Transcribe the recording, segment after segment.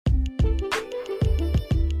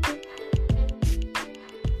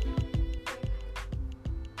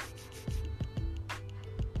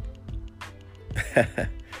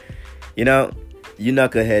You know, you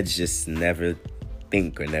knuckleheads just never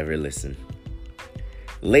think or never listen.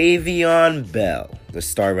 Le'Veon Bell, the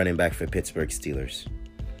star running back for Pittsburgh Steelers.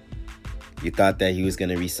 You thought that he was going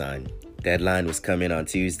to resign. Deadline was coming on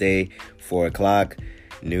Tuesday, 4 o'clock.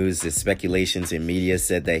 News and speculations in media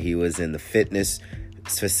said that he was in the fitness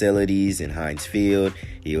facilities in Heinz Field.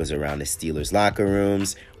 He was around the Steelers locker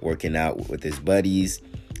rooms, working out with his buddies.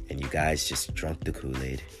 And you guys just drunk the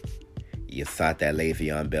Kool-Aid. You thought that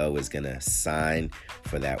Le'Veon Bell was going to sign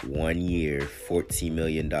for that 1 year, $14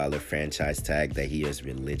 million franchise tag that he has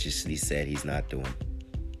religiously said he's not doing.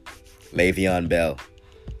 Le'Veon Bell,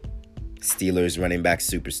 Steelers running back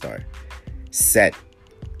superstar, set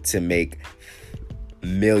to make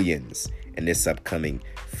millions in this upcoming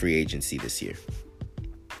free agency this year.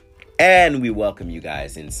 And we welcome you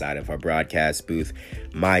guys inside of our broadcast booth.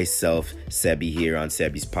 Myself, Sebi, here on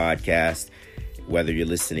Sebi's podcast. Whether you're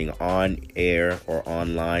listening on air or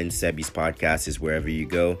online, Sebi's podcast is wherever you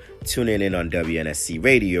go. Tune in on WNSC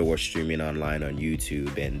Radio or streaming online on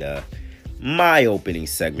YouTube. And my opening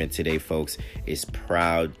segment today, folks, is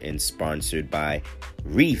proud and sponsored by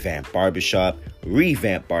Revamp Barbershop.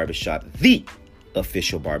 Revamp Barbershop, the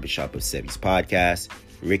official barbershop of Sebi's podcast.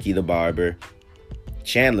 Ricky the Barber,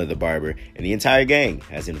 Chandler the Barber, and the entire gang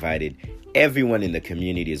has invited everyone in the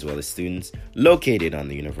community as well as students located on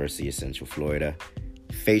the University of Central Florida.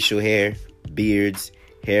 Facial hair, beards,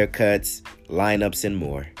 haircuts, lineups, and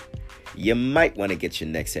more. You might want to get your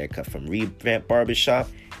next haircut from Revamp Barbershop.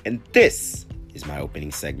 And this is my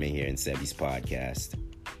opening segment here in Sebi's podcast.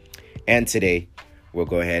 And today, we'll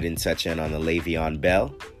go ahead and touch in on the Le'Veon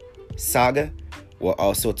Bell saga. We'll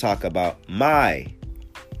also talk about my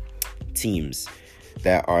teams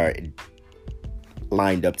that are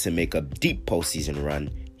lined up to make a deep postseason run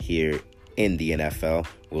here in the NFL.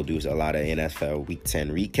 We'll do a lot of NFL Week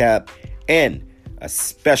 10 recap and a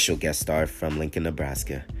special guest star from Lincoln,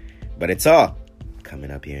 Nebraska. But it's all coming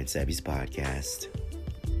up here in Sebi's podcast.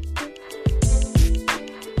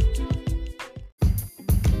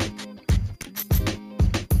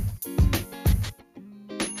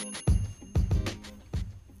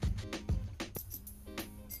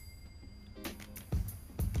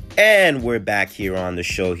 And we're back here on the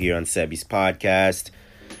show here on Sebi's podcast.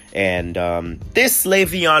 And this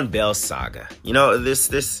Le'Veon Bell saga, you know,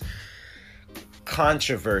 this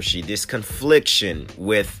controversy, this confliction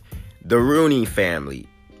with the Rooney family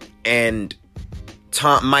and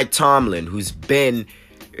Mike Tomlin, who's been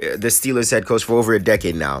the Steelers head coach for over a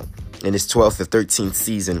decade now, in his 12th or 13th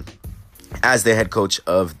season as the head coach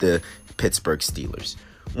of the Pittsburgh Steelers.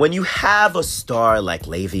 When you have a star like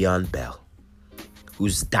Le'Veon Bell,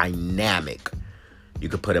 who's dynamic, you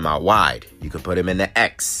could put him out wide. You could put him in the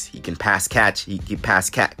X. He can catch. He can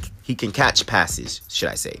catch passes, should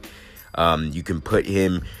I say. You can put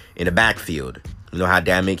him in the backfield. You know how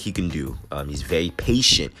dynamic he can do. He's very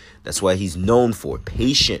patient. That's what he's known for.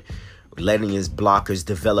 Patient, letting his blockers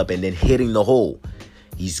develop and then hitting the hole.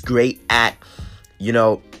 He's great at,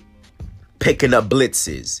 picking up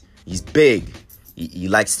blitzes. He's big. He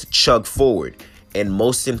likes to chug forward. And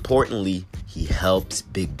most importantly, he helps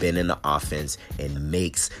Big Ben in the offense and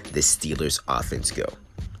makes the Steelers offense go.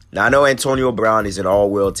 Now, I know Antonio Brown is an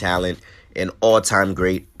all-world talent, an all-time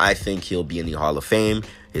great. I think he'll be in the Hall of Fame.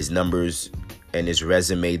 His numbers and his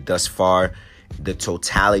resume thus far, the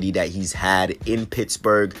totality that he's had in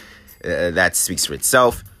Pittsburgh, that speaks for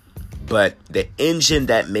itself. But the engine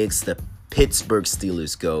that makes the Pittsburgh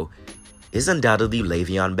Steelers go is undoubtedly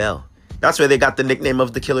Le'Veon Bell. That's where they got the nickname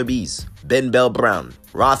of the Killer Bees. Ben Bell Brown,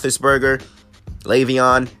 Roethlisberger,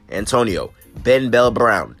 Le'Veon, Antonio, Ben Bell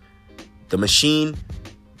Brown. The machine,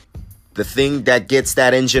 the thing that gets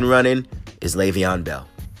that engine running is Le'Veon Bell.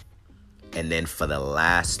 And then for the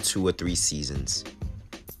last 2 or 3 seasons,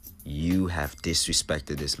 you have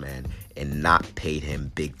disrespected this man and not paid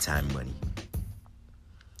him big time money.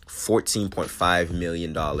 $14.5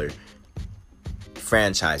 million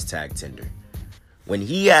franchise tag tender, when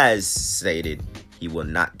he has stated he will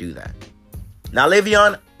not do that. Now,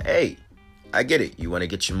 Le'Veon, hey, I get it. You want to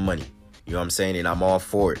get your money. You know what I'm saying? And I'm all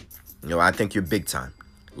for it. I think you're big time.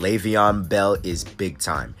 Le'Veon Bell is big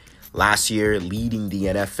time. Last year, leading the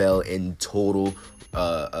NFL in total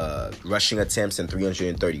rushing attempts in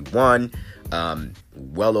 331.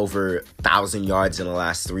 Well over 1,000 yards in the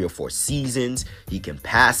last 3 or 4 seasons. He can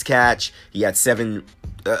pass catch. He had 7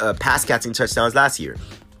 pass catching touchdowns last year.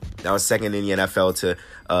 That was second in the NFL to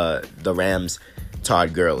the Rams'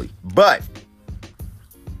 Todd Gurley. But,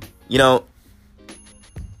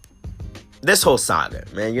 this whole saga,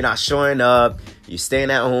 man, you're not showing up, you're staying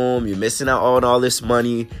at home, you're missing out on all this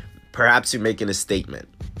money, perhaps you're making a statement.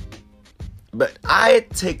 But I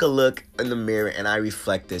take a look in the mirror and I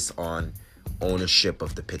reflect this on ownership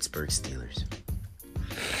of the Pittsburgh Steelers.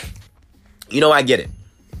 I get it.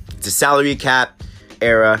 It's a salary cap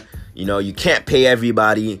era. You can't pay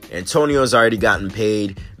everybody. Antonio's already gotten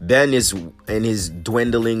paid. Ben is in his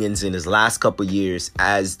dwindling in his last couple years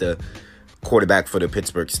as the quarterback for the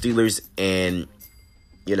Pittsburgh Steelers. And,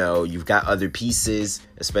 you've got other pieces,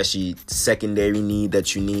 especially secondary need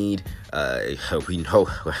that you need. We know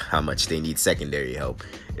how much they need secondary help,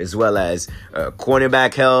 as well as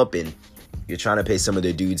cornerback help. And you're trying to pay some of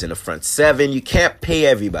the dudes in the front seven. You can't pay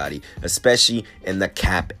everybody, especially in the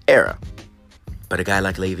cap era. But a guy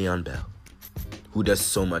like Le'Veon Bell, who does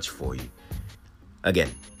so much for you.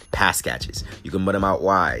 Again, pass catches. You can put him out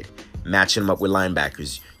wide, matching him up with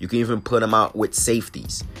linebackers. You can even put him out with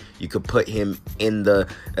safeties. You could put him in the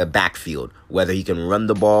backfield, whether he can run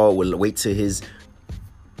the ball, wait till his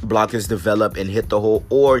blockers develop and hit the hole,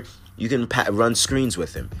 or you can run screens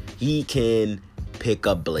with him. He can pick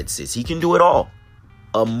up blitzes. He can do it all.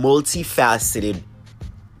 A multifaceted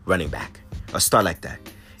running back, a star like that.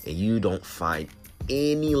 And you don't find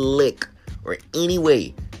any lick or any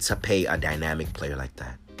way to pay a dynamic player like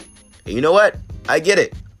that. And you know what? I get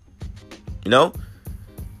it.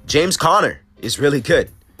 James Conner is really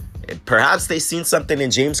good. And perhaps they seen something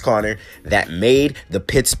in James Conner that made the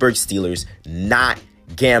Pittsburgh Steelers not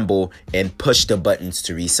gamble and push the buttons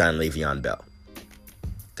to re-sign Le'Veon Bell.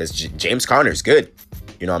 Because James Conner is good.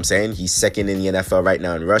 You know what I'm saying? He's second in the NFL right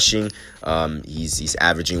now in rushing. He's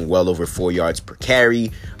averaging well over 4 yards per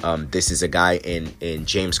carry. This is a guy in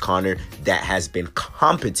James Conner that has been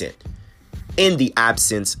competent in the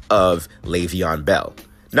absence of Le'Veon Bell.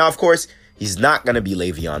 Now, of course, he's not going to be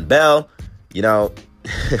Le'Veon Bell.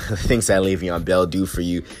 The things that Le'Veon Bell do for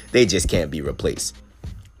you, they just can't be replaced.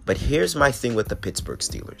 But here's my thing with the Pittsburgh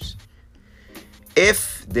Steelers.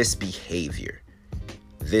 If this behavior,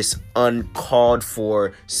 this uncalled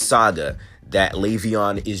for saga that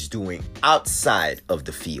Le'Veon is doing outside of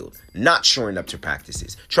the field, not showing up to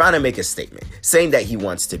practices, trying to make a statement, saying that he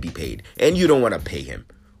wants to be paid, and you don't want to pay him,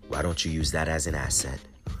 why don't you use that as an asset?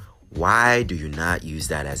 Why do you not use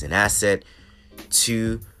that as an asset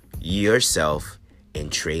to yourself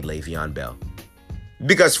and trade Le'Veon Bell?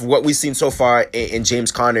 Because what we've seen so far in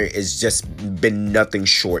James Conner has just been nothing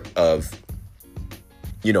short of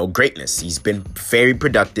greatness. He's been very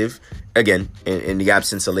productive, again, in the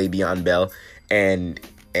absence of Le'Veon Bell. And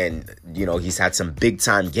he's had some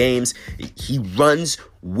big-time games. He runs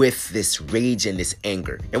with this rage and this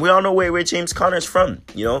anger. And we all know where James Conner's from.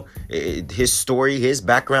 His story, his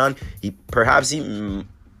background, he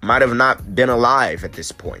might have not been alive at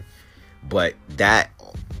this point. But that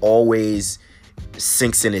always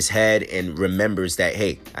sinks in his head and remembers that,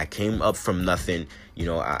 hey, I came up from nothing.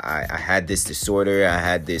 I had this disorder. I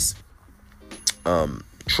had this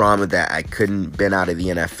trauma that I couldn't been out of the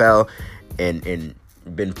NFL and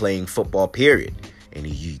been playing football, period. And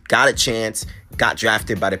he got a chance, got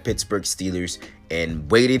drafted by the Pittsburgh Steelers, and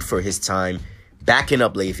waited for his time, backing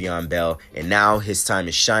up Le'Veon Bell. And now his time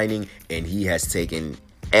is shining, and he has taken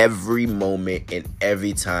every moment and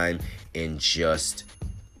every time and just,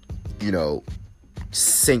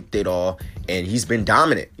 synced it all. And he's been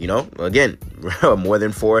dominant, again, more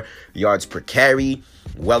than 4 yards per carry,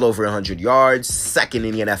 well over 100 yards, second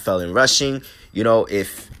in the NFL in rushing.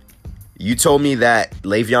 If you told me that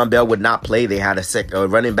Le'Veon Bell would not play, they had a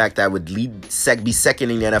running back that would be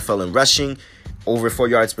second in the NFL in rushing, over 4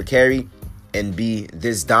 yards per carry, and be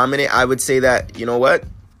this dominant, I would say that, the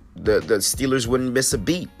Steelers wouldn't miss a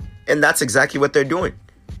beat. And that's exactly what they're doing.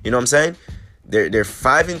 You know what I'm saying? They're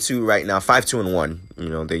 5-2 right now,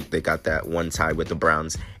 5-2-1. They got that one tie with the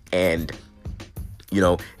Browns, and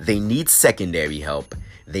they need secondary help.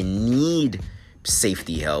 They need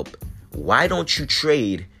safety help. Why don't you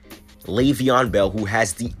trade Le'Veon Bell, who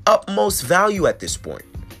has the utmost value at this point,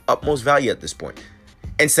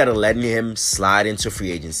 instead of letting him slide into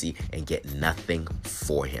free agency and get nothing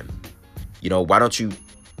for him? Why don't you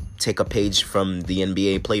take a page from the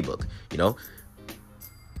NBA playbook?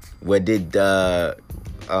 What did the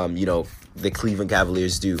Cleveland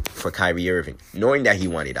Cavaliers do for Kyrie Irving? Knowing that he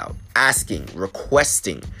wanted out,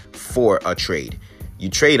 requesting for a trade. You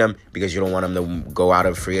trade him because you don't want him to go out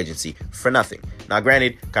of free agency for nothing. Now,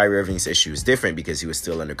 granted, Kyrie Irving's issue is different because he was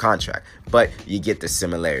still under contract, but you get the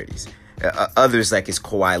similarities. Others like is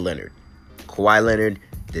Kawhi Leonard. Kawhi Leonard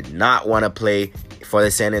did not want to play for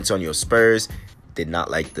the San Antonio Spurs, did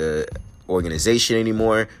not like the organization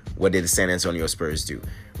anymore. What did the San Antonio Spurs do?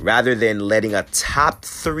 Rather than letting a top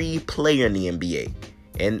 3 player in the NBA,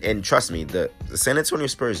 and trust me, the San Antonio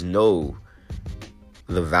Spurs know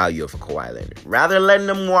the value of Kawhi Leonard. Rather than letting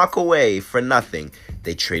him walk away for nothing,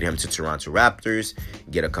 they trade him to Toronto Raptors,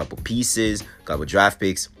 get a couple pieces, a couple draft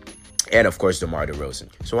picks, and of course DeMar DeRozan.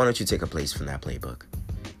 So why don't you take a place from that playbook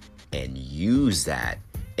and use that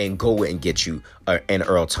and go and get you an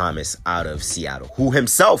Earl Thomas out of Seattle, who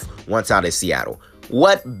himself wants out of Seattle.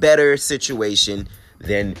 What better situation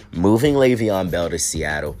than moving Le'Veon Bell to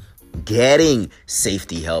Seattle, getting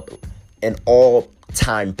safety help, an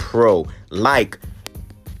all-time pro like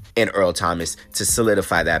an Earl Thomas to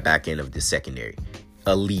solidify that back end of the secondary,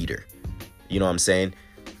 a leader. You know what I'm saying?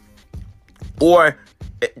 Or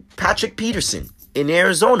Patrick Peterson in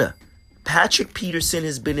Arizona. Patrick Peterson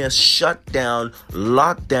has been a shutdown,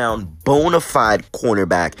 lockdown, bona fide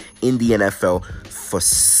cornerback in the NFL for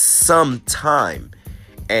some time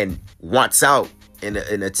and wants out in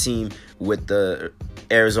a team with the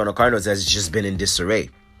Arizona Cardinals that's just been in disarray.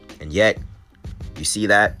 And yet, you see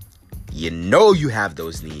that? You know you have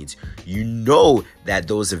those needs. You know that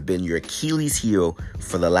those have been your Achilles heel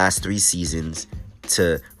for the last 3 seasons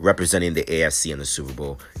to representing the AFC in the Super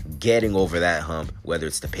Bowl, getting over that hump, whether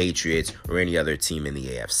it's the Patriots or any other team in the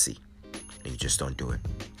AFC. And you just don't do it.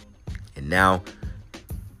 And now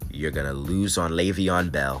you're going to lose on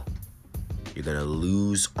Le'Veon Bell. You're going to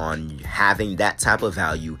lose on having that type of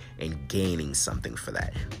value and gaining something for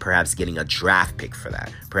that. Perhaps getting a draft pick for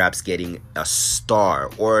that. Perhaps getting a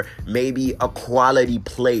star or maybe a quality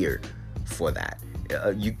player for that.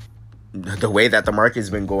 The way that the market's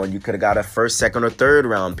been going, you could have got a first, second, or third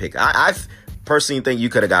round pick. I personally think you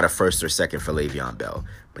could have got a first or second for Le'Veon Bell,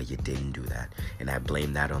 but you didn't do that. And I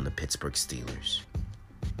blame that on the Pittsburgh Steelers.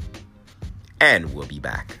 And we'll be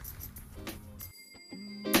back.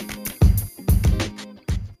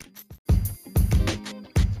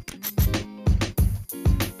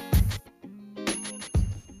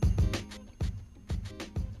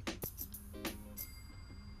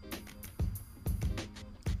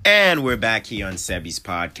 And we're back here on Sebi's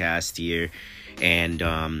podcast here. And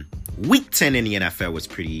week 10 in the NFL was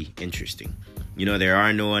pretty interesting. You know, there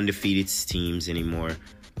are no undefeated teams anymore.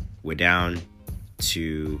 We're down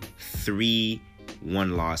to 3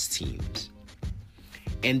 one-loss teams.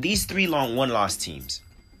 And these 3 one-loss teams,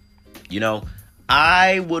 you know,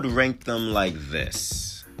 I would rank them like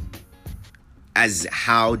this as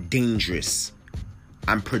how dangerous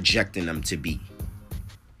I'm projecting them to be.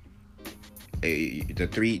 The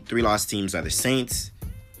three lost teams are the Saints,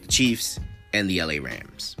 the Chiefs, and the LA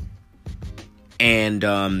Rams. And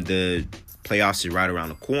the playoffs are right around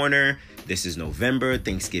the corner. This is November.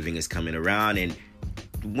 Thanksgiving is coming around. And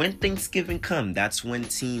when Thanksgiving comes, that's when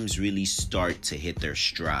teams really start to hit their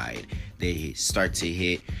stride. They start to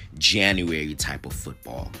hit January type of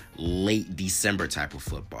football, late December type of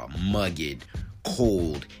football, mugged,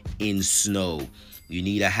 cold, in snow. You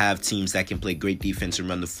need to have teams that can play great defense and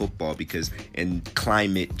run the football because in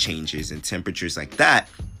climate changes and temperatures like that,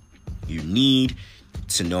 you need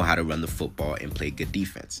to know how to run the football and play good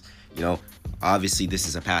defense. You know, obviously this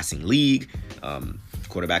is a passing league.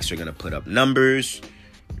 Quarterbacks are going to put up numbers.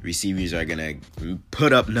 Receivers are going to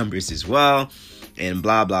put up numbers as well. And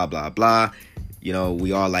blah, blah, blah, blah. You know,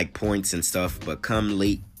 we all like points and stuff. But come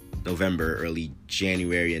late November, early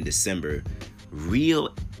January and December,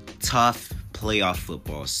 real tough playoff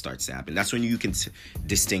football starts to happen. That's when you can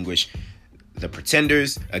distinguish the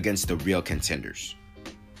pretenders against the real contenders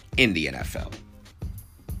in the NFL.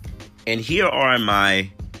 And here are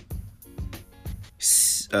my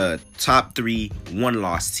top 3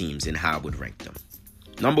 one-loss teams and how I would rank them.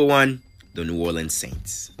 Number 1, the New Orleans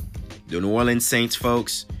Saints. The New Orleans Saints,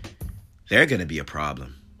 folks, they're going to be a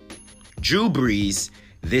problem. Drew Brees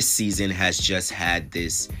this season has just had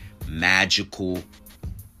this magical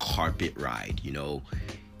carpet ride. You know,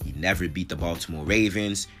 he never beat the Baltimore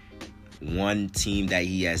Ravens. One team that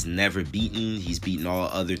he has never beaten. He's beaten all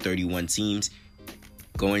other 31 teams.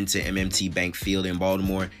 Going to M&T Bank Field in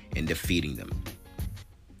Baltimore and defeating them.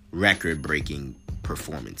 Record-breaking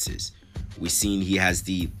performances. We've seen he has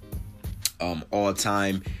the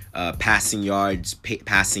all-time passing yards,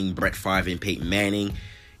 passing Brett Favre and Peyton Manning.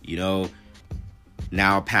 You know,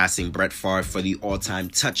 now passing Brett Favre for the all-time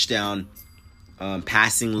touchdown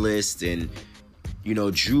passing list. And, you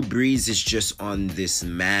know, Drew Brees is just on this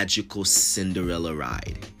magical Cinderella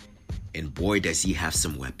ride. And boy, does he have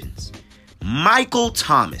some weapons. Michael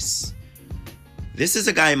Thomas. This is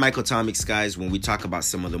a guy, Michael Thomas, guys, when we talk about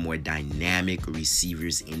some of the more dynamic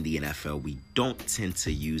receivers in the NFL, we don't tend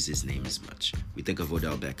to use his name as much. We think of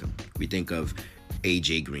Odell Beckham. We think of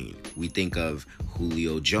A.J. Green. We think of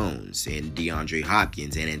Julio Jones and DeAndre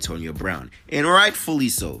Hopkins and Antonio Brown. And rightfully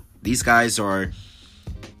so. These guys are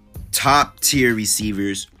top-tier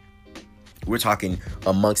receivers We're talking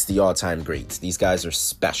amongst the all-time greats. These guys are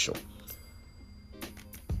special.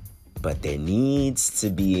 But there needs to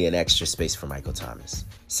be an extra space for Michael Thomas.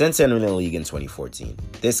 Since entering the league in 2014,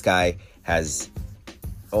 this guy has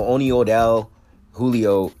only Odell,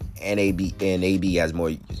 Julio, and AB has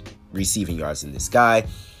more receiving yards than this guy.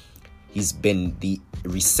 He's been the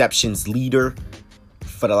receptions leader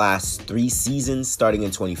for the last 3 seasons, starting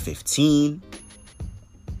in 2015.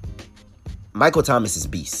 Michael Thomas is a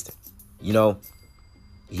beast. You know,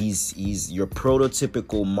 he's your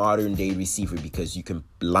prototypical modern day receiver because you can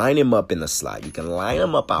line him up in the slot. You can line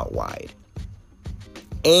him up out wide.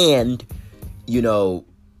 And, you know,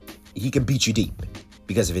 he can beat you deep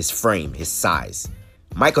because of his frame, his size.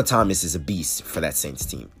 Michael Thomas is a beast for that Saints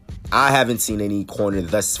team. I haven't seen any corner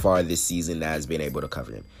thus far this season that has been able to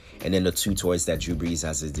cover him. And then the 2 toys that Drew Brees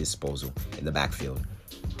has at his disposal in the backfield.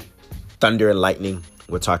 Thunder and lightning.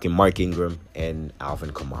 We're talking Mark Ingram and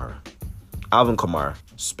Alvin Kamara. Alvin Kamara,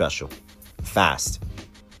 special, fast,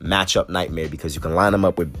 matchup nightmare because you can line him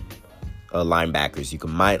up with linebackers. You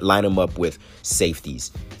can line them up with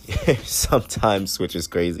safeties. Sometimes, which is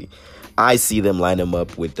crazy, I see them line him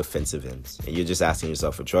up with defensive ends. And you're just asking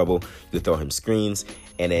yourself for trouble. You throw him screens,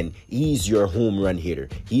 and then he's your home run hitter.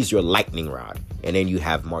 He's your lightning rod. And then you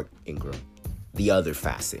have Mark Ingram, the other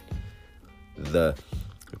facet. The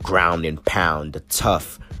ground and pound, the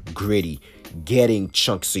tough, gritty, getting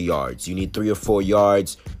chunks of yards. You need 3 or 4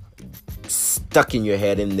 yards stuck in your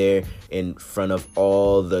head in there in front of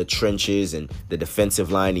all the trenches and the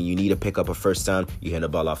defensive line, and you need to pick up a first down. You hand the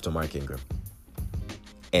ball off to Mark Ingram.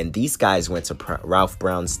 And these guys went to Ralph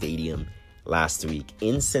Brown Stadium last week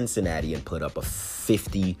in Cincinnati and put up a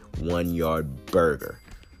 51-yard burger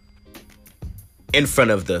in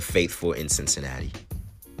front of the faithful in Cincinnati.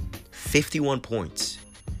 51 points.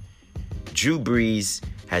 Drew Brees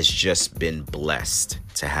has just been blessed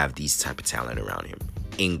to have these type of talent around him.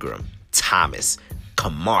 Ingram, Thomas,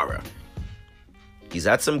 Kamara. He's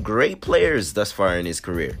had some great players thus far in his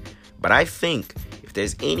career. But I think if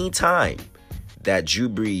there's any time that Drew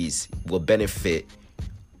Brees will benefit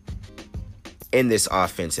in this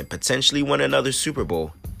offense and potentially win another Super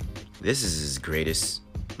Bowl, this is his greatest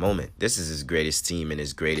moment. This is his greatest team and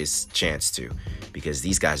his greatest chance to, because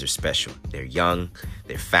these guys are special. They're young,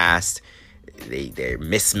 they're fast, they're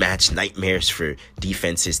mismatched nightmares for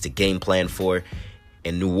defenses to game plan for.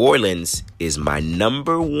 And New Orleans is my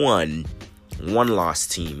number one-loss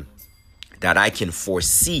team that I can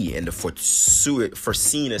foresee and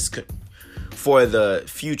foreseen as for the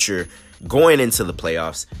future going into the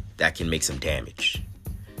playoffs that can make some damage.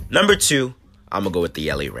 Number 2, I'm going to go with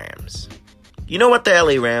the LA Rams. You know what the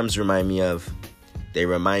LA Rams remind me of? They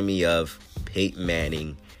remind me of Peyton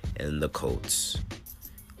Manning and the Colts.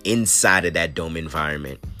 Inside of that dome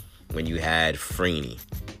environment, when you had Freeney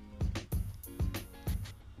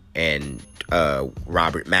and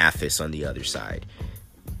Robert Mathis on the other side,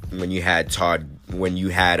 when you had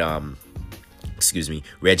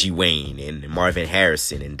Reggie Wayne and Marvin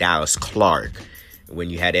Harrison and Dallas Clark, when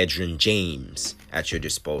you had Edgerrin James at your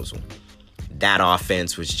disposal. That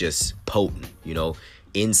offense was just potent, you know.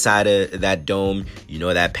 Inside of that dome, you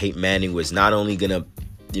know that Peyton Manning was not only going to,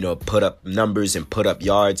 you know, put up numbers and put up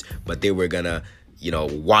yards, but they were going to, you know,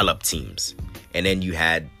 wallop teams. And then you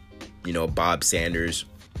had, you know, Bob Sanders,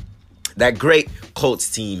 that great Colts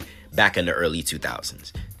team back in the early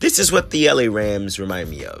 2000s. This is what the LA Rams remind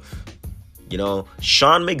me of. You know,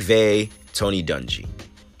 Sean McVay, Tony Dungy.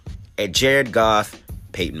 And Jared Goff,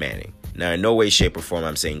 Peyton Manning. Now, in no way, shape, or form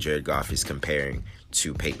I'm saying Jared Goff is comparing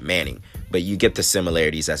to Peyton Manning, but you get the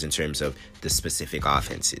similarities as in terms of the specific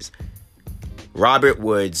offenses. Robert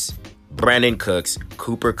Woods, Brandon Cooks,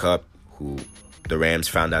 Cooper Kupp, who the Rams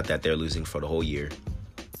found out that they're losing for the whole year,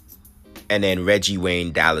 and then Reggie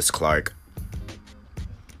Wayne, Dallas Clark,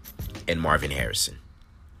 and Marvin Harrison.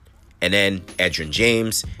 And then Edgerrin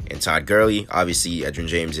James and Todd Gurley. Obviously, Edgerrin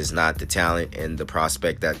James is not the talent and the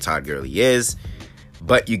prospect that Todd Gurley is,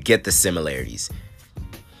 but you get the similarities.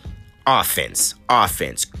 Offense,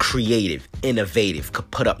 creative, innovative, could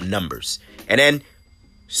put up numbers. And then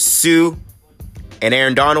Sue and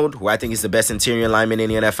Aaron Donald, who I think is the best interior lineman in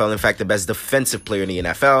the NFL. In fact, the best defensive player in the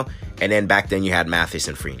NFL. And then back then you had Mathis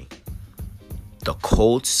and Freeney. The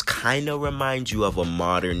Colts kind of remind you of a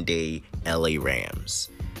modern day LA Rams.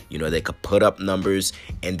 You know, they could put up numbers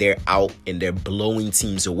and they're out and they're blowing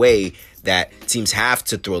teams away that teams have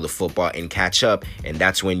to throw the football and catch up. And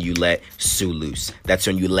that's when you let Sue loose. That's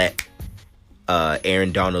when you let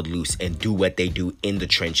Aaron Donald loose and do what they do in the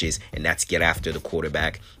trenches. And that's get after the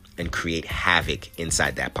quarterback and create havoc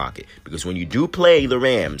inside that pocket. Because when you do play the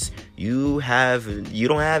Rams, you don't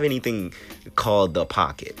have anything called the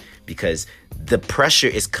pocket because the pressure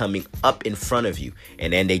is coming up in front of you.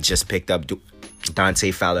 And then they just picked up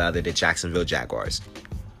Dante Fowler out of the Jacksonville Jaguars.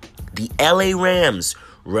 The LA Rams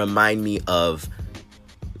remind me of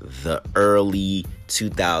the early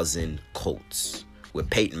 2000 Colts with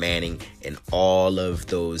Peyton Manning and all of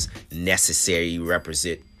those necessary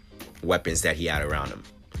requisite weapons that he had around him.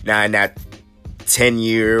 Now, in that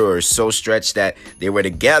 10-year or so stretch that they were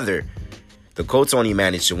together, the Colts only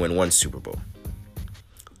managed to win one Super Bowl.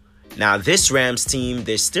 Now, this Rams team,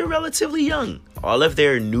 they're still relatively young. All of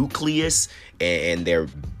their nucleus and their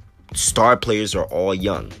star players are all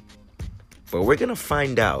young. But we're going to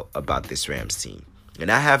find out about this Rams team.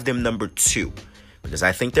 And I have them number 2 because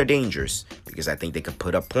I think they're dangerous. Because I think they can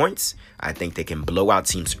put up points. I think they can blow out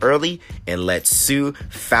teams early and let Sue,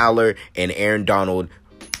 Fowler, and Aaron Donald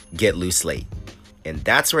get loose late. And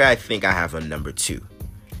that's where I think I have them number 2.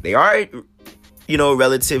 They are,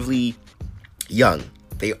 relatively young.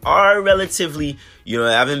 They are relatively,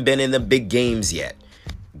 haven't been in the big games yet.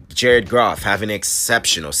 Jared Goff having an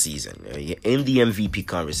exceptional season in the MVP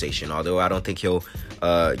conversation, although I don't think he'll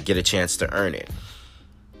get a chance to earn it.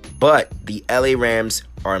 But the LA Rams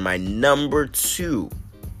are my number 2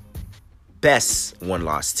 best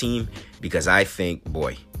one-loss team because I think,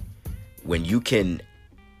 when you can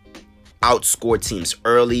outscore teams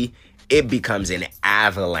early, it becomes an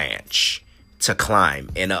avalanche to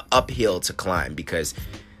climb and an uphill to climb because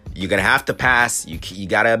you're going to have to pass. You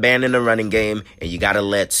got to abandon the running game, and you got to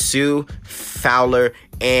let Sue, Fowler,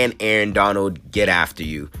 and Aaron Donald get after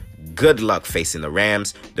you. Good luck facing the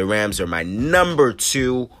Rams. The Rams are my number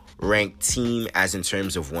 2 ranked team as in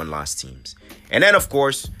terms of one-loss teams. And then, of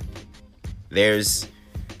course, there's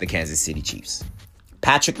the Kansas City Chiefs.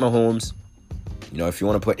 Patrick Mahomes, if you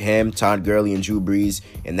want to put him, Todd Gurley, and Drew Brees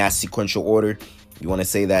in that sequential order, you want to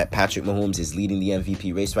say that Patrick Mahomes is leading the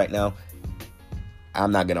MVP race right now,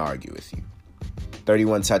 I'm not going to argue with you.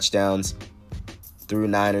 31 touchdowns through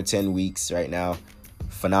 9 or 10 weeks right now.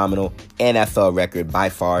 Phenomenal NFL record by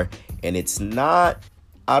far. And it's not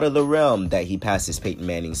out of the realm that he passes Peyton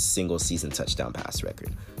Manning's single season touchdown pass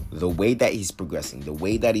record. The way that he's progressing, the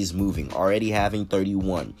way that he's moving, already having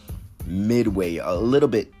 31 midway, a little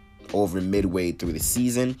bit over midway through the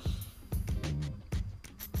season,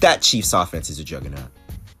 that Chiefs offense is a juggernaut.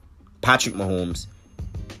 Patrick Mahomes,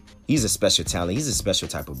 he's a special talent. He's a special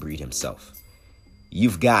type of breed himself.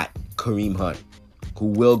 You've got Kareem Hunt, who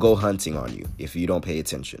will go hunting on you if you don't pay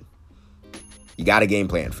attention. You got a game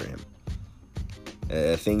plan for him.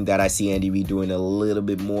 A thing that I see Andy Reid doing a little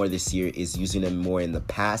bit more this year is using him more in the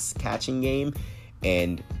pass catching game.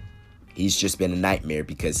 And he's just been a nightmare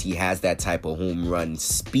because he has that type of home run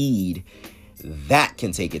speed that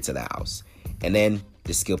can take it to the house. And then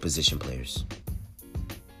the skill position players.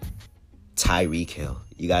 Tyreek Hill.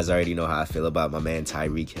 You guys already know how I feel about my man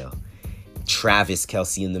Tyreek Hill. Travis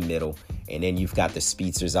Kelce in the middle. And then you've got the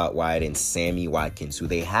speedsters out wide and Sammy Watkins, who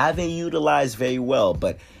they haven't utilized very well.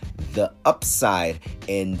 But the upside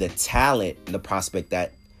and the talent and the prospect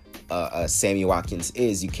that Sammy Watkins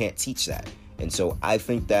is, you can't teach that. And so I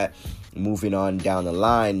think that moving on down the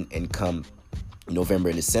line and come November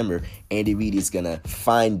and December, Andy Reid is going to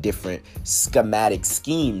find different schematic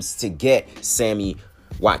schemes to get Sammy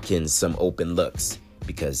Watkins some open looks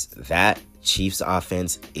because that Chiefs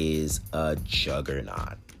offense is a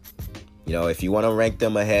juggernaut. If you want to rank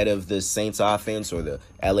them ahead of the Saints offense or the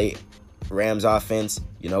LA Rams offense,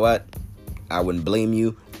 you know what? I wouldn't blame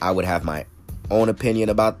you. I would have my own opinion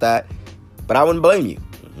about that, but I wouldn't blame you.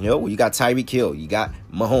 You got Tyreek Hill, you got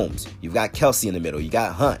Mahomes, you've got Kelce in the middle, you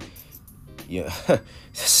got Hunt.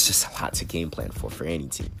 It's just a lot to game plan for any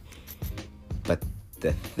team. But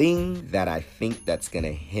the thing that I think that's going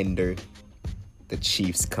to hinder the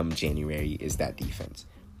Chiefs come January is that defense.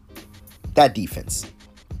 That defense.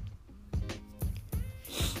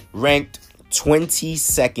 Ranked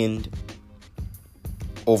 22nd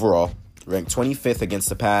overall, ranked 25th against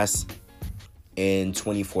the pass, and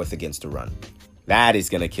 24th against the run. That is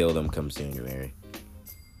going to kill them come January.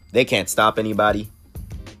 They can't stop anybody.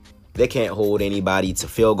 They can't hold anybody to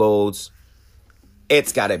field goals.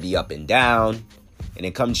 It's got to be up and down. And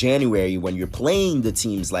then come January, when you're playing the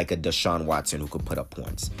teams like a Deshaun Watson who could put up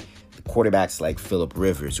points, the quarterbacks like Phillip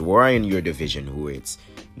Rivers, who are in your division, who it's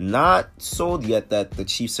not sold yet that the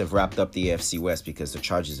Chiefs have wrapped up the AFC West because the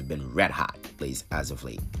Chargers have been red hot as of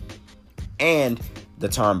late. And the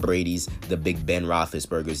Tom Brady's, the Big Ben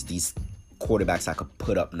Roethlisberger's, these quarterbacks that could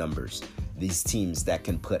put up numbers. These teams that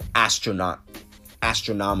can put astronomical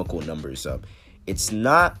numbers up. It's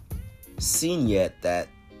not seen yet that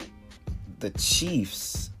the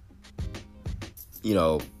Chiefs,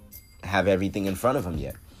 have everything in front of them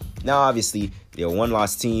yet. Now, obviously, they're a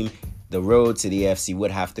one-loss team. The road to the AFC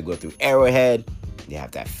would have to go through Arrowhead. They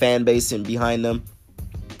have that fan base in behind them.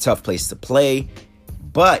 Tough place to play.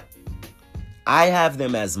 But I have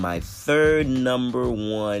them as my third number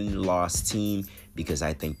one loss team because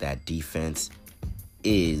I think that defense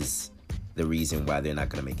is the reason why they're not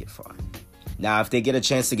going to make it far. Now, if they get a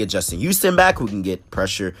chance to get Justin Houston back, who can get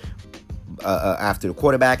pressure after the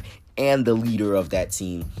quarterback and the leader of that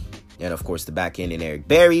team, and of course the back end in Eric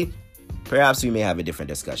Berry, perhaps we may have a different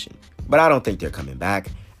discussion. But I don't think they're coming back.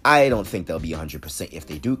 I don't think they'll be 100% if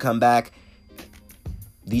they do come back.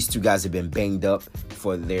 These two guys have been banged up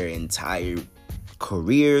for their entire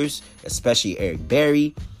careers, especially Eric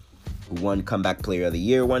Berry, who won Comeback Player of the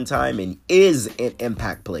Year one time and is an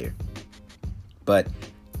impact player. But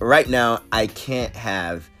right now, I can't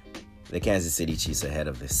have the Kansas City Chiefs ahead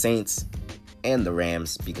of the Saints and the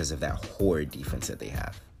Rams because of that horrid defense that they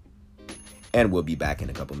have. And we'll be back in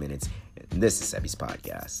a couple minutes. This is Sebi's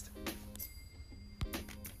podcast.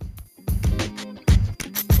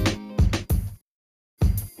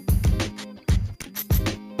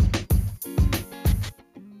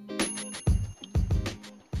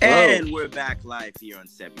 And we're back live here on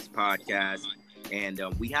Sebi's podcast. And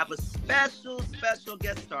we have a special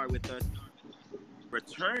guest star with us.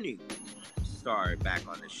 Returning star back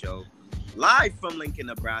on the show. Live from Lincoln,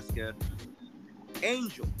 Nebraska.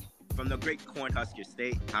 Angel from the great Cornhusker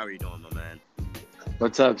State. How are you doing, my man?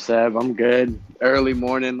 What's up, Seb? I'm good. Early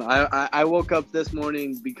morning. I woke up this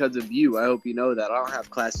morning because of you. I hope you know that. I don't have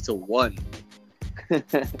class till 1.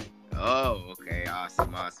 Oh, okay.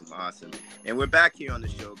 Awesome. And we're back here on the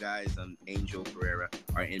show, guys. I'm Angel Pereira,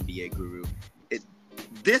 our NBA guru.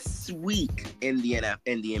 This week in the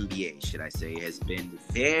NBA, should I say, has been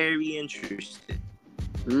very interesting.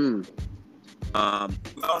 We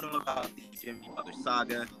all know about the Jimmy Butler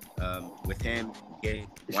saga, with him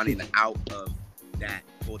wanting out of that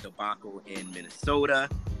whole debacle in Minnesota.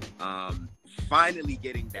 Finally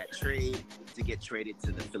getting that trade to get traded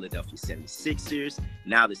to the Philadelphia 76ers.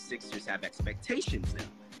 Now the Sixers have expectations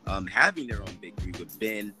now, having their own big three with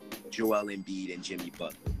Ben, Joel Embiid, and Jimmy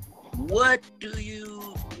Butler. What did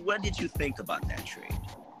you think about that trade?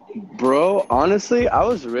 Bro, honestly, I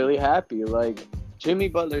was really happy. Like, Jimmy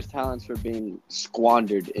Butler's talents were being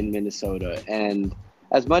squandered in Minnesota. And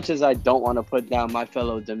as much as I don't want to put down my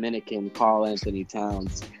fellow Dominican, Karl Anthony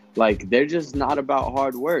Towns, like, they're just not about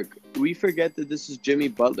hard work. We forget that this is Jimmy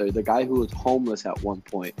Butler, the guy who was homeless at one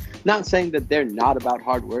point. Not saying that they're not about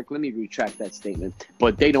hard work. Let me retract that statement.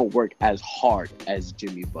 But they don't work as hard as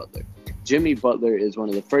Jimmy Butler. Jimmy Butler is one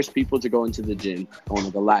of the first people to go into the gym and one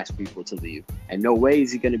of the last people to leave. And no way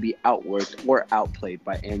is he going to be outworked or outplayed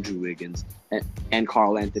by Andrew Wiggins and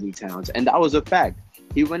Karl Anthony Towns. And that was a fact.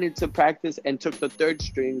 He went into practice and took the third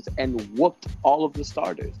strings and whooped all of the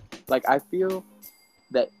starters. Like, I feel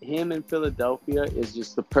that him in Philadelphia is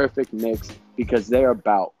just the perfect mix because they're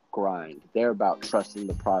about grind. They're about trusting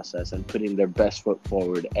the process and putting their best foot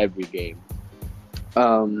forward every game.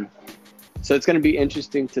 So it's going to be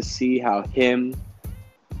interesting to see how him,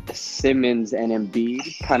 Simmons, and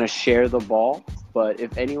Embiid kind of share the ball. But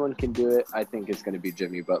if anyone can do it, I think it's going to be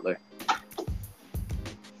Jimmy Butler.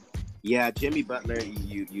 Yeah, Jimmy Butler,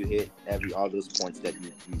 you hit all those points that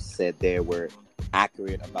you said there were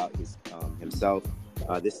accurate about himself.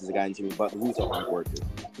 This is a guy in Jimmy Butler who's a hard worker.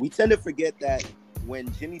 We tend to forget that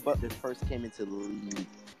when Jimmy Butler first came into the league,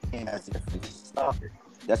 he came as a defensive stopper.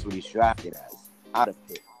 That's what he's drafted as, out of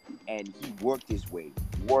Pitt. And he worked his way,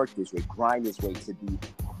 grind his way to be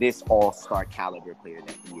this all-star caliber player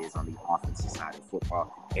that he is on the offensive side of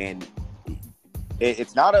football. And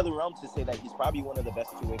it's not out of the realm to say that he's probably one of the best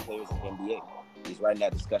two-way players in the NBA. He's right in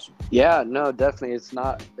that discussion. Yeah, no, definitely. It's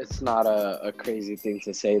not a crazy thing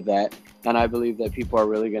to say that. And I believe that people are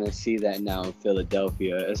really going to see that now in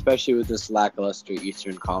Philadelphia, especially with this lackluster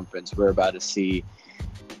Eastern Conference. We're about to see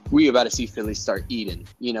Philly start eating,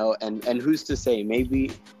 and who's to say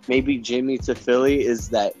maybe Jimmy to Philly is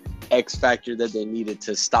that X factor that they needed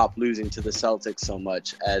to stop losing to the Celtics so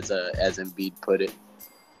much, as Embiid put it.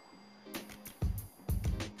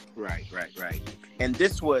 Right. And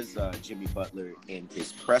this was Jimmy Butler in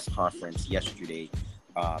his press conference yesterday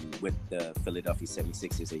with the Philadelphia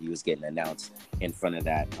 76ers that he was getting announced in front of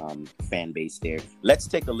that fan base there. Let's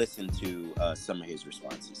take a listen to some of his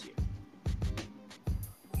responses here.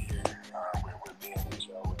 With being and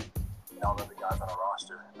Joe and all the other guys on our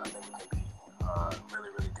roster, I think we can be really,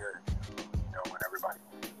 really good. When everybody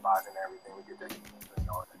buys into everything, we get that,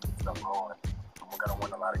 stuff rolling. We're going to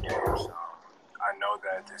win a lot of games. I know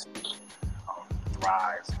that this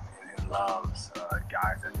thrives and loves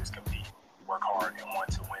guys that just compete, work hard, and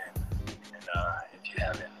want to win. And if you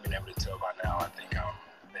haven't been able able to tell by now, I think I'm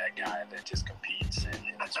that guy that just competes and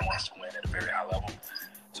just wants to win at a very high level.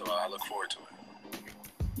 So I look forward to it.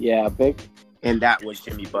 Yeah, big. And that was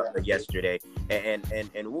Jimmy Butler yesterday. And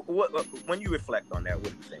what when you reflect on that, what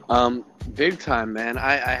do you think? Big time, man.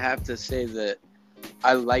 I have to say that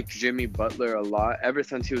I like Jimmy Butler a lot ever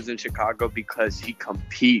since he was in Chicago because he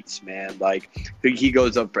competes, man. Like, he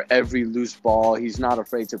goes up for every loose ball. He's not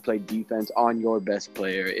afraid to play defense on your best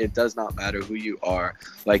player. It does not matter who you are.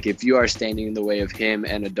 Like, if you are standing in the way of him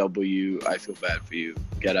and a W, I feel bad for you.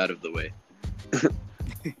 Get out of the way.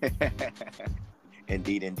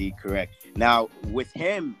 Indeed, correct. Now, with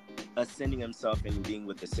him ascending himself and being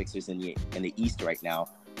with the Sixers in the East right now,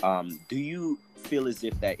 do you feel as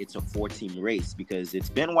if that it's a 4-team race? Because it's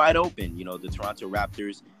been wide open. You know, the Toronto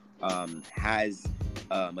Raptors has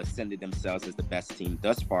ascended themselves as the best team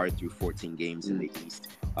thus far through 14 games in the East.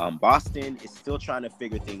 Boston is still trying to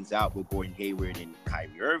figure things out with Gordon Hayward and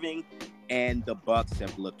Kyrie Irving, and the Bucks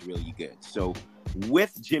have looked really good. So,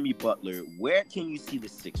 with Jimmy Butler, where can you see the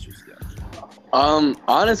Sixers go?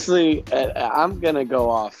 Honestly, I'm gonna go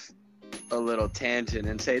off a little tangent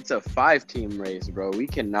and say it's a 5-team race, bro. We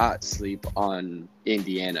cannot sleep on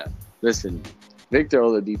Indiana. Listen, Victor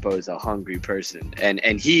Oladipo is a hungry person,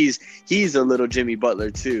 and he's a little Jimmy Butler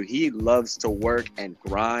too. He loves to work and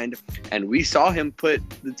grind, and we saw him put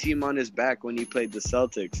the team on his back when he played the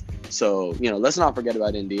Celtics. So, let's not forget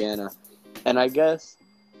about Indiana. And I guess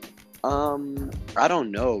I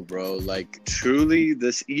don't know, bro. Like, truly,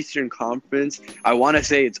 this Eastern Conference, I want to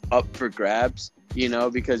say it's up for grabs,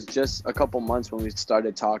 because just a couple months when we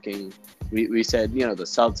started talking, we said, the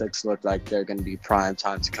Celtics look like they're going to be prime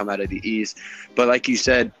time to come out of the East. But like you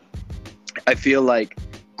said, I feel like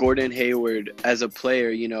Gordon Hayward as a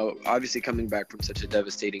player, obviously coming back from such a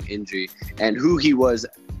devastating injury, and who he was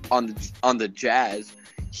on the Jazz,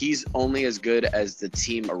 he's only as good as the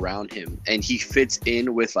team around him, and he fits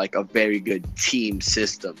in with like a very good team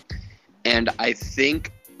system. And I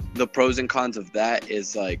think the pros and cons of that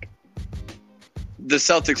is like the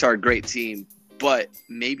Celtics are a great team, but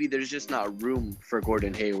maybe there's just not room for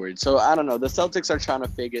Gordon Hayward. So I don't know. The Celtics are trying to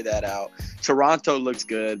figure that out. Toronto looks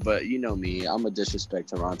good, but you know me, I'm gonna disrespect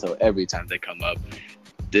Toronto every time they come up.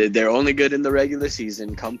 They're only good in the regular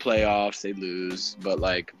season. Come playoffs, they lose. But,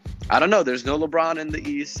 like, I don't know. There's no LeBron in the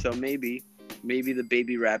East, so maybe the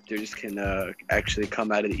baby Raptors can actually come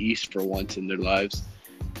out of the East for once in their lives.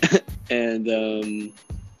 And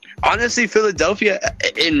honestly, Philadelphia,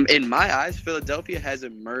 in my eyes, Philadelphia has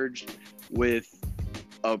emerged with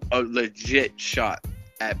a legit shot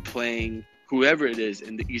at playing whoever it is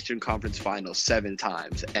in the Eastern Conference Finals 7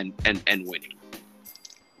 times and winning.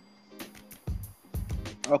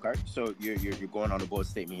 Okay, so you're going on a bold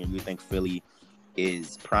statement, and you think Philly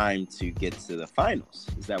is primed to get to the finals?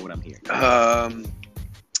 Is that what I'm hearing?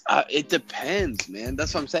 It depends, man.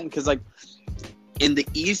 That's what I'm saying. Because, like, in the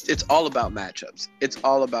East, it's all about matchups.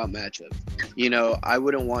 I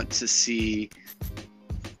wouldn't want to see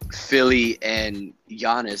Philly and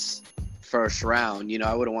Giannis first round.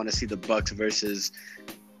 I wouldn't want to see the Bucks versus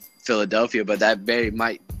Philadelphia, but that very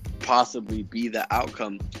might possibly be the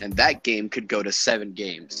outcome, and that game could go to 7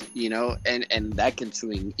 games, and that can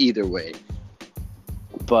swing either way.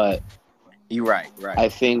 But you're right. I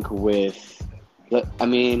think with the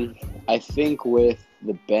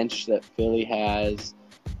bench that Philly has,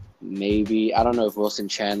 maybe, I don't know if Wilson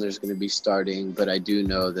Chandler is going to be starting, but I do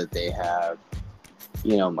know that they have,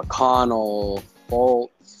 McConnell,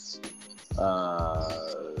 Fultz,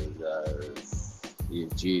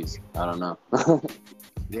 I don't know.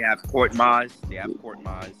 They have Court Maz. They have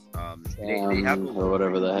or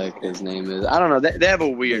whatever the heck his name is. I don't know. They have a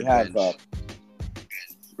weird bench.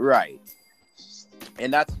 Right.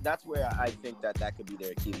 And that's where I think that could be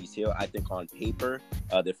their Achilles heel. I think on paper,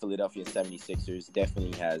 the Philadelphia 76ers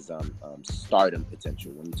definitely has stardom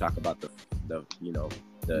potential when you talk about the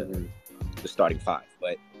starting 5.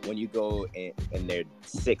 But when you go in their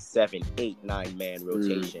 6, 7, 8, 9 man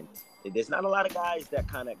rotation, there's not a lot of guys that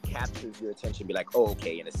kind of captures your attention. Be like, oh,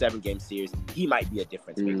 okay, in a 7-game series, he might be a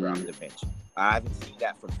difference maker off the bench. I haven't seen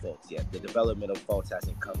that from Fultz yet. The development of Fultz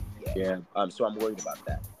hasn't come yet. Yeah. So I'm worried about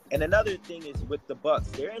that. And another thing is with the Bucks,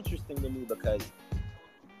 they're interesting to me because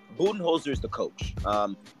Budenholzer is the coach.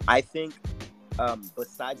 I think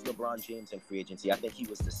besides LeBron James and free agency, I think he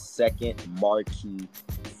was the second marquee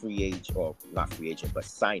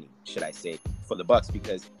signing, should I say, for the Bucks,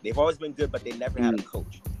 because they've always been good, but they never had a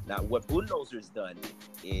coach. Now, what Budenholzer's done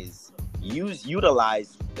is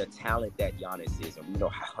utilize the talent that Giannis is, and we know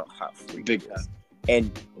how free he is.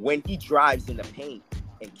 And when he drives in the paint,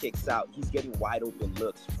 and kicks out, he's getting wide open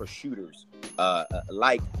looks for shooters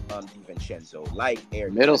like DiVincenzo, like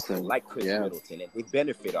Eric Middleton, like Chris Middleton, and they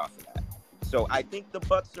benefit off of that. So I think the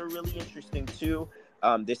Bucks are really interesting too.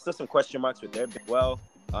 There's still some question marks with their big well.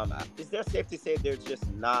 Is there safe to say there's just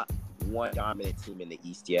not one dominant team in the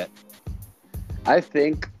East yet? I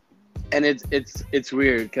think, and it's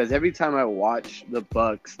weird because every time I watch the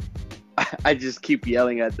Bucks, I just keep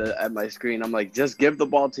yelling at my screen. I'm like, just give the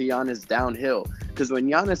ball to Giannis downhill, because when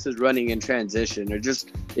Giannis is running in transition, or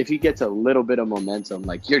just if he gets a little bit of momentum,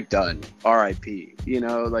 like, you're done. R.I.P. You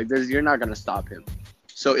know, like, you're not gonna stop him.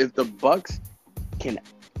 So if the Bucks can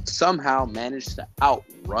somehow manage to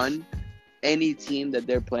outrun any team that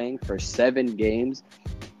they're playing for 7 games,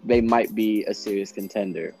 they might be a serious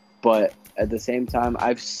contender. But at the same time,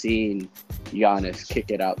 I've seen Giannis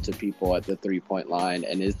kick it out to people at the 3-point line,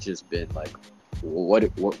 and it's just been like, what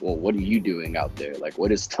are you doing out there? Like,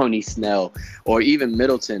 what is Tony Snell or even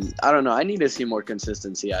Middleton? I don't know. I need to see more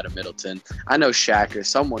consistency out of Middleton. I know Shaq or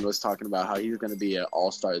someone was talking about how he's going to be an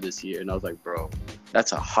all-star this year, and I was like, bro,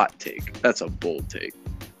 that's a hot take. That's a bold take.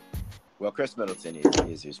 Well, Chris Middleton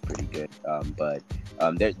is pretty good, but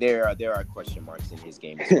there are question marks in his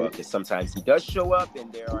game as well, because sometimes he does show up,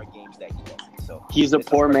 and there are games that he doesn't. So he's a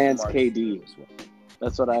poor man's KD. Well.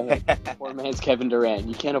 That's what I heard. Poor man's Kevin Durant.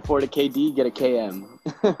 You can't afford a KD, get a KM.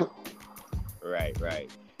 Right.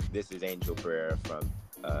 This is Angel Pereira from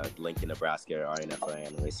Lincoln, Nebraska, our NFL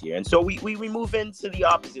analyst here, and so we move into the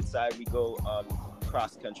opposite side. We go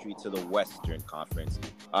cross country to the Western Conference.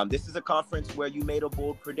 This is a conference where you made a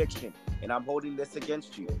bold prediction, and I'm holding this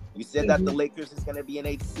against you. You said that the Lakers is going to be an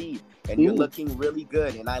 8th seed, and you're looking really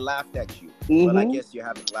good, and I laughed at you. But I guess you're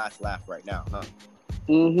having the last laugh right now, huh?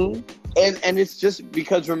 And it's just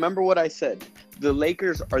because, remember what I said, the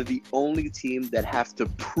Lakers are the only team that have to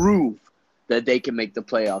prove that they can make the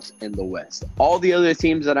playoffs in the West. All the other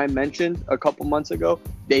teams that I mentioned a couple months ago,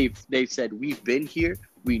 they've said, we've been here,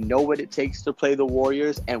 we know what it takes to play the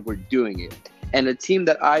Warriors, and we're doing it. And a team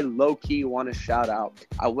that I low-key want to shout out,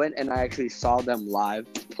 I went and I actually saw them live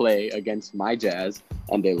play against my Jazz,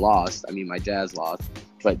 and they lost. I mean, my Jazz lost.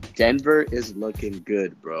 But Denver is looking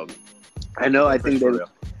good, bro. I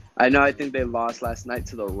think they lost last night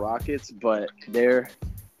to the Rockets, but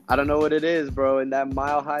I don't know what it is, bro. In that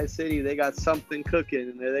Mile High City, they got something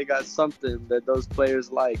cooking. They got something that those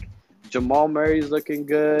players like. Jamal Murray's looking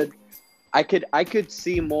good. I could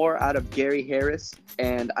see more out of Gary Harris,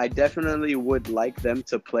 and I definitely would like them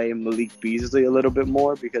to play Malik Beasley a little bit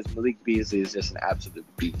more, because Malik Beasley is just an absolute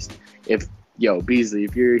beast. Beasley,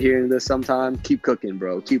 if you're hearing this sometime, keep cooking,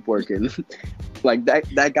 bro. Keep working. Like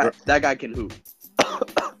that guy can hoop.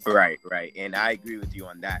 Right. And I agree with you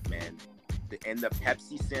on that, man. In the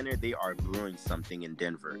Pepsi Center, they are brewing something in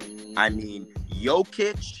Denver. I mean,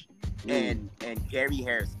 Jokic and Gary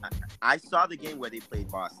Harris. I saw the game where they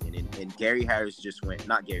played Boston, and Gary Harris just went,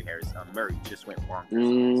 not Gary Harris, Murray just went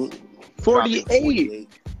bonkers. 48.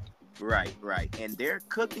 Right. And they're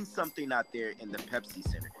cooking something out there in the Pepsi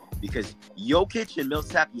Center, because Jokic and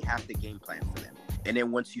Millsap, you have to game plan for them. And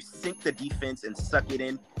then once you sink the defense and suck it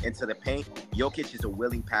into the paint, Jokic is a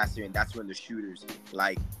willing passer, and that's when the shooters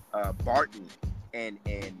like Barton and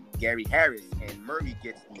Gary Harris and Murray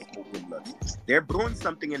gets these open looks. They're brewing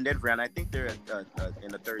something in Denver, and I think they're in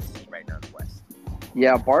the 3rd seed right now in the West.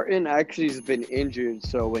 Yeah, Barton actually has been injured,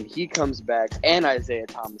 so when he comes back and Isaiah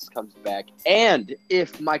Thomas comes back, and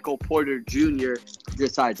if Michael Porter Jr.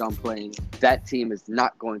 decides on playing, that team is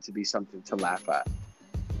not going to be something to laugh at.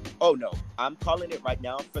 Oh, no. I'm calling it right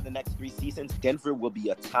now. For the next 3 seasons, Denver will be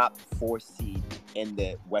a top 4 seed in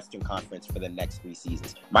the Western Conference for the next 3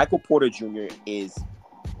 seasons. Michael Porter Jr. is,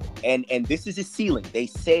 and this is his ceiling. They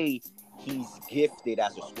say he's gifted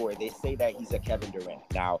as a scorer. They say that he's a Kevin Durant.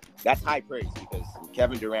 Now, that's high praise, because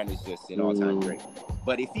Kevin Durant is just an all-time great.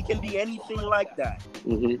 But if he can be anything like that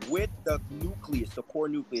with the core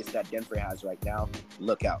nucleus that Denver has right now,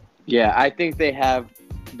 look out. Yeah, I think they have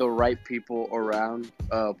the right people around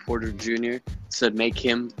Porter Jr. to make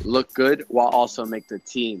him look good while also make the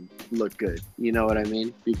team look good. You know what I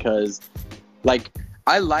mean? Because,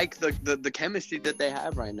 I like the chemistry that they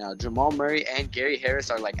have right now. Jamal Murray and Gary Harris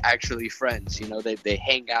are, actually friends. You know, they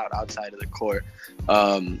hang out outside of the court.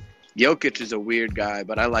 Jokic is a weird guy,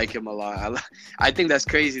 but I like him a lot. I think that's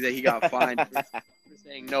crazy that he got fined for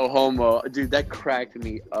saying no homo. Dude, that cracked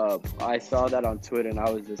me up. I saw that on Twitter, and I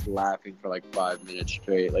was just laughing for 5 minutes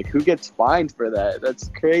straight. Who gets fined for that? That's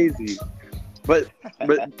crazy. But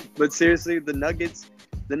seriously, the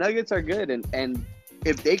Nuggets are good, and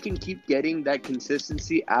if they can keep getting that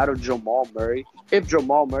consistency out of Jamal Murray, if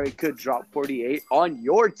Jamal Murray could drop 48 on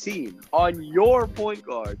your team, on your point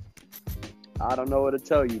guard, I don't know what to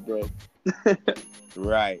tell you, bro.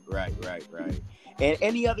 Right. And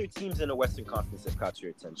any other teams in the Western Conference that caught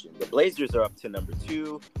your attention? The Blazers are up to number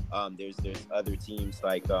 2. There's other teams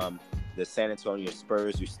like the San Antonio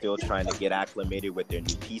Spurs who are still trying to get acclimated with their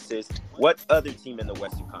new pieces. What other team in the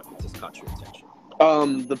Western Conference has caught your attention?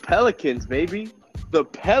 The Pelicans, baby. The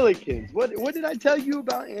Pelicans. What did I tell you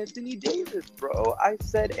about Anthony Davis, bro? I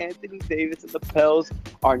said Anthony Davis and the Pels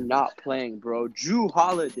are not playing, bro. Drew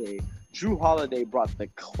Holiday brought the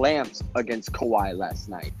clamps against Kawhi last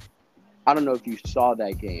night. I don't know if you saw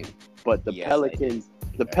that game, but the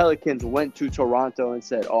Pelicans went to Toronto and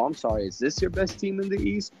said, "Oh, I'm sorry, is this your best team in the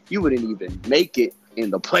East? You wouldn't even make it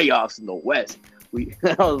in the playoffs in the West."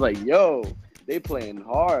 I was like, "Yo, they playing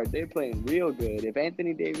hard. They playing real good. If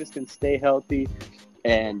Anthony Davis can stay healthy,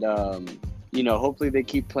 and hopefully they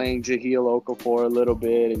keep playing Jahlil Okafor a little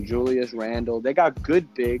bit and Julius Randle. They got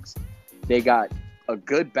good bigs. They got a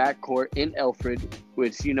good backcourt in Elfrid,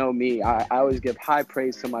 which, you know me, I always give high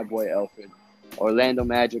praise to my boy Elfrid. Orlando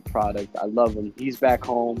Magic product. I love him. He's back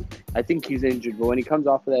home. I think he's injured, but when he comes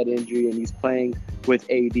off of that injury and he's playing with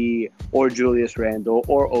AD or Julius Randle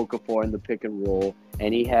or Okafor in the pick and roll,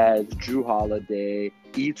 and he has Drew Holiday,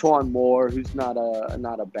 Etuan Moore, who's not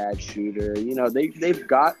a bad shooter. They've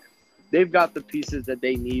got the pieces that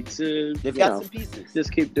they need to. They've got some pieces.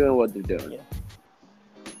 Just keep doing what they're doing. Yeah.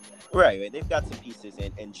 Right. They've got some pieces,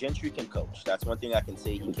 and Gentry can coach. That's one thing I can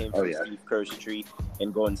say. He came from Steve Kerr's tree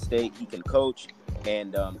in Golden State. He can coach,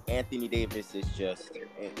 and Anthony Davis is just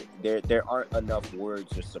there aren't enough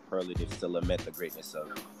words or superlatives to lament the greatness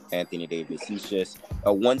of Anthony Davis. He's just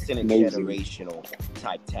a once in a generational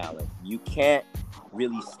type talent. You can't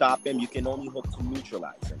really stop him. You can only hope to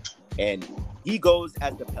neutralize him, and he goes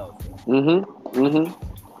as the Pelicans.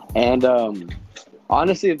 And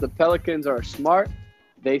honestly, if the Pelicans are smart,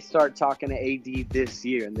 they start talking to AD this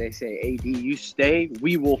year, and they say, AD, you stay,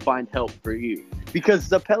 we will find help for you. Because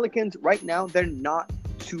the Pelicans, right now, they're not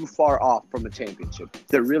too far off from a championship.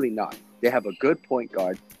 They're really not. They have a good point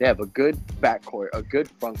guard. They have a good backcourt, a good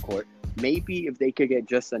front court. Maybe if they could get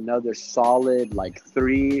just another solid,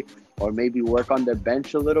 3, or maybe work on their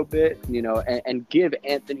bench a little bit, and give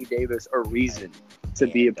Anthony Davis a reason to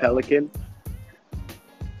be a Pelican,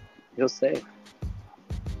 he'll stay.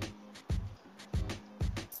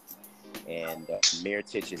 And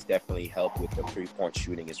Mirotic has definitely helped with the 3-point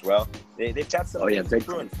shooting as well. They've got some things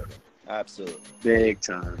brewing for them. Absolutely. Big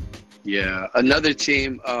time. Yeah. Another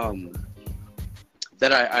team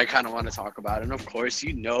that I kind of want to talk about, and of course,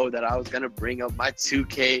 you know that I was going to bring up my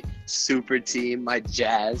 2K super team, my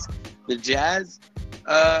Jazz. The Jazz,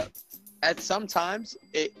 at some times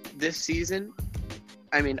this season,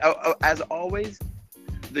 as always,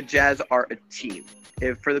 the Jazz are a team.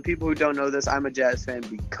 For the people who don't know this, I'm a Jazz fan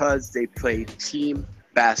because they play team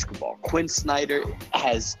basketball. Quinn Snyder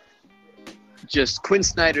is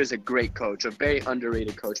a great coach, a very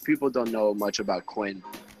underrated coach. People don't know much about Quinn,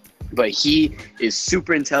 but he is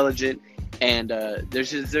super intelligent. And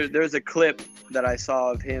there's a clip that I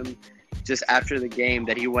saw of him just after the game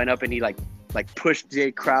that he went up and he pushed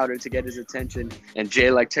Jay Crowder to get his attention, and Jay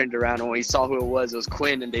turned around, and when he saw who it was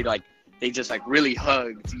Quinn, and they just really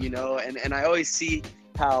hugged, and I always see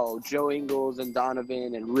how Joe Ingles and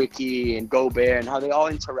Donovan and Ricky and Gobert and how they all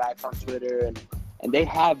interact on Twitter, and they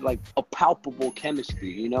have a palpable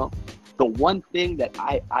chemistry, The one thing that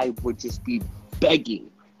I would just be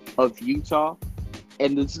begging of Utah,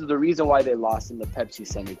 and this is the reason why they lost in the Pepsi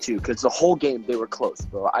Center too, because the whole game they were close,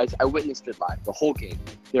 bro. I witnessed it live. The whole game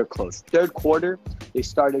they were close. Third quarter, they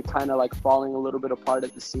started kind of falling a little bit apart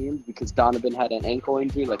at the seams because Donovan had an ankle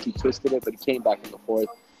injury, he twisted it, but he came back in the fourth.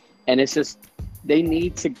 And it's just they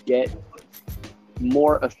need to get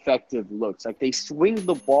more effective looks. They swing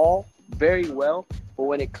the ball very well, but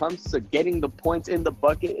when it comes to getting the points in the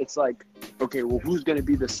bucket, it's okay, well, who's going to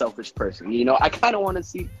be the selfish person? I kind of want to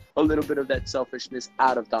see a little bit of that selfishness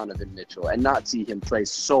out of Donovan Mitchell and not see him play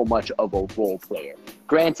so much of a role player.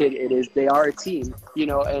 Granted, they are a team,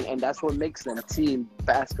 and that's what makes them team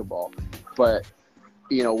basketball. But,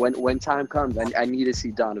 when time comes, I need to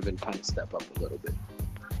see Donovan kind of step up a little bit.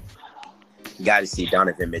 You got to see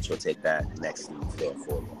Donovan Mitchell take that next leap there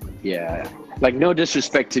for you. Yeah. No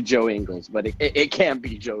disrespect to Joe Ingles, but it can't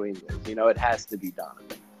be Joe Ingles. It has to be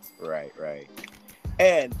Donovan. Right.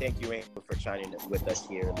 And thank you, Angel, for chiming with us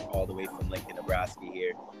here all the way from Lincoln, Nebraska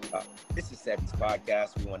here. This is Sevy's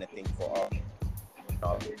podcast. We want to thank for all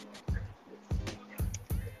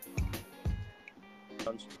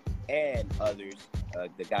and others,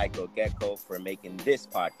 the Geico Gecko, for making this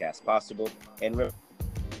podcast possible. And remember,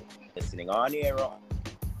 listening on air.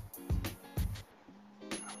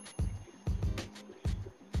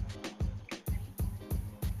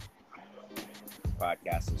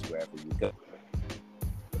 Podcasters wherever you go.